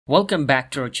Welcome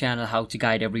back to our channel How to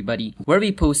Guide Everybody, where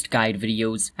we post guide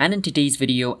videos. And in today's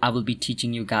video I will be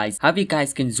teaching you guys how you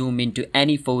guys can zoom into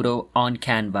any photo on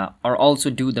Canva or also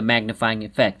do the magnifying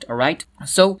effect. Alright,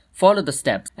 so follow the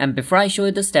steps. And before I show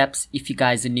you the steps, if you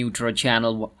guys are new to our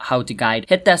channel How to Guide,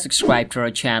 hit that subscribe to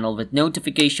our channel with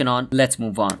notification on. Let's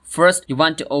move on. First, you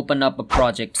want to open up a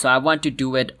project. So I want to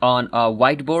do it on a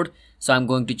whiteboard. So I'm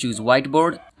going to choose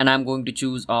whiteboard and I'm going to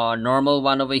choose a normal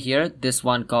one over here. This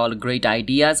one called Great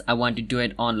Ideas. I want to do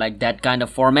it on like that kind of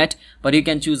format, but you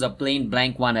can choose a plain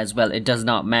blank one as well. It does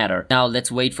not matter. Now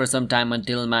let's wait for some time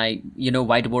until my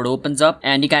whiteboard opens up,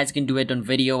 and you guys can do it on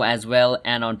video as well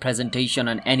and on presentation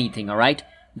on anything. All right,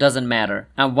 doesn't matter.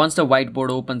 And once the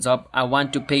whiteboard opens up, I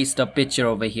want to paste a picture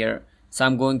over here. So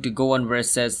I'm going to go on where it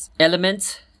says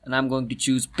elements, and I'm going to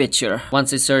choose picture.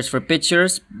 Once I search for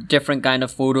pictures, different kind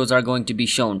of photos are going to be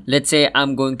shown. Let's say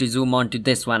I'm going to zoom on to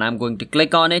this one. I'm going to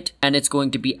click on it and it's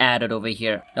going to be added over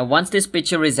here. Now once this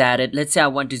picture is added, let's say I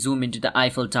want to zoom into the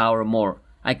Eiffel Tower more.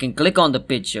 I can click on the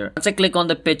picture. Once I click on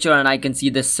the picture and I can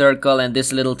see this circle and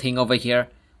this little thing over here,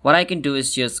 what I can do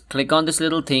is just click on this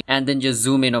little thing and then just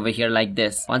zoom in over here like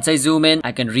this. Once I zoom in,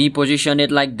 I can reposition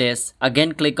it like this.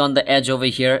 Again, click on the edge over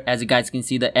here. As you guys can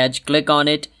see the edge, click on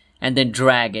it and then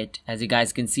drag it. As you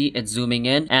guys can see, it's zooming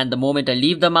in, and the moment I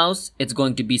leave the mouse, it's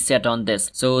going to be set on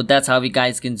this. So that's how you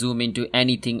guys can zoom into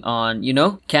anything on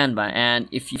Canva. And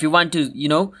if you want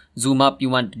to zoom up,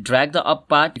 you want to drag the up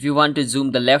part. If you want to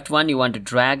zoom the left one, you want to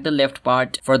drag the left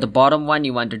part. For the bottom one,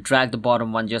 you want to drag the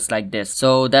bottom one just like this.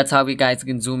 So that's how you guys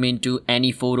can zoom into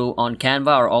any photo on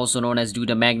Canva, or also known as do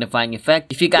the magnifying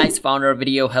effect. If you guys found our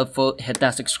video helpful, hit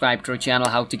that subscribe to our channel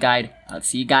How to Guide. I'll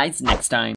see you guys next time.